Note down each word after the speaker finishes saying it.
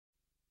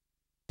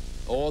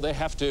Oh, they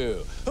have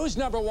to. Who's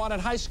 #1 in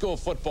high school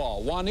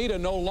football? Juanita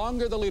no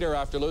longer the leader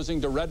after losing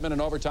to Redmond in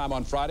overtime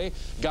on Friday.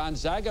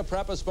 Gonzaga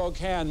Prep of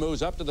Spokane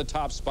moves up to the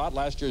top spot,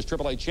 last year's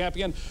AAA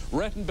champion.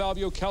 Renton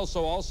Bellevue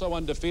Kelso also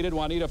undefeated.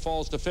 Juanita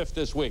falls to 5th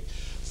this week.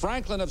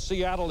 Franklin of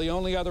Seattle, the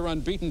only other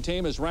unbeaten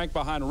team, is ranked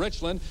behind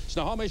Richland,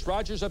 Snohomish,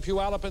 Rogers of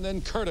Puyallup, and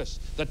then Curtis,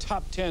 the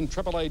top 10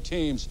 AAA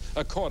teams,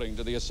 according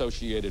to the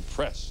Associated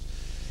Press.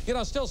 You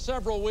know, still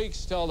several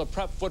weeks till the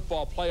prep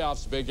football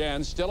playoffs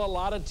begin. Still a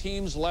lot of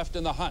teams left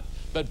in the hunt.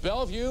 But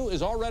Bellevue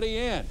is already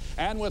in.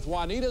 And with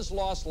Juanita's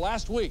loss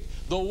last week,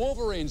 the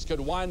Wolverines could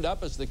wind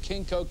up as the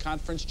Kinco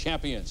Conference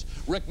champions.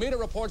 Rick Meter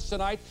reports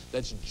tonight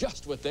that's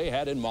just what they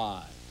had in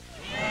mind.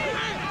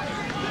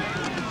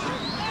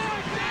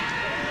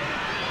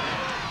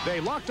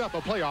 They locked up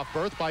a playoff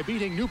berth by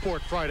beating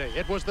Newport Friday.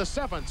 It was the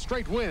 7th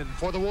straight win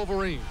for the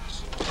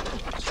Wolverines.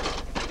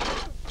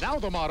 Now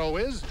the motto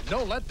is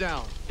no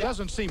letdown.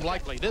 Doesn't seem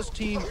likely. This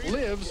team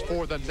lives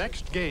for the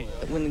next game.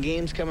 When the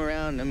games come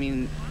around, I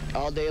mean,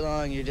 all day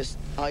long,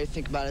 all you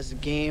think about is the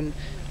game,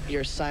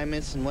 your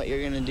assignments, and what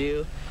you're going to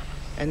do.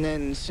 And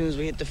then as soon as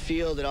we hit the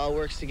field, it all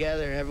works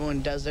together.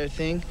 Everyone does their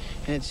thing,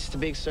 and it's just a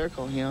big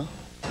circle, you know.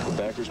 The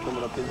backer's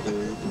coming up in third,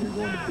 and you're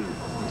going to Pete.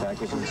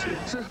 Tackles in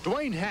 6.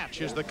 Dwayne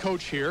Hatch is the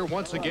coach here.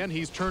 Once again,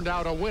 he's turned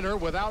out a winner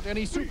without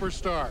any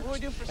superstars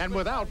and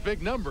without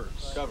big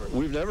numbers.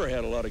 We've never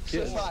had a lot of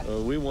kids.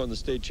 We won the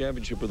state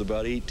championship with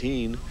about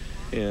 18,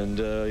 and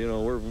you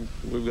know,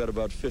 we've got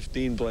about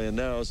 15 playing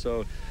now.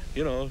 So,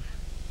 you know,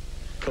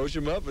 coach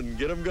them up and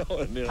get them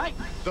going. You know?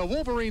 The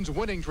Wolverines'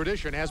 winning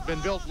tradition has been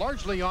built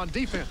largely on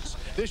defense.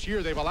 This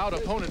year, they've allowed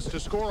opponents to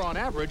score on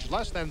average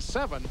less than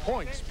 7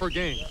 points per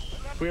game.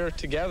 We are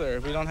together.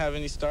 If we don't have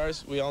any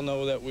stars, we all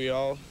know that we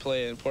all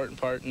play an important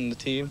part in the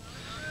team.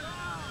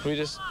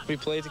 We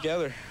play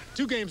together.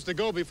 2 games to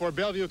go before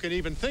Bellevue can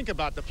even think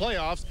about the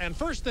playoffs. And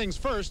first things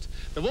first,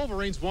 the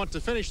Wolverines want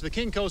to finish the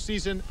Kinco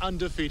season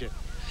undefeated.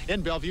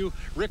 In Bellevue,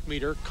 Rick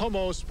Meter,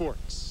 Como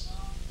Sports.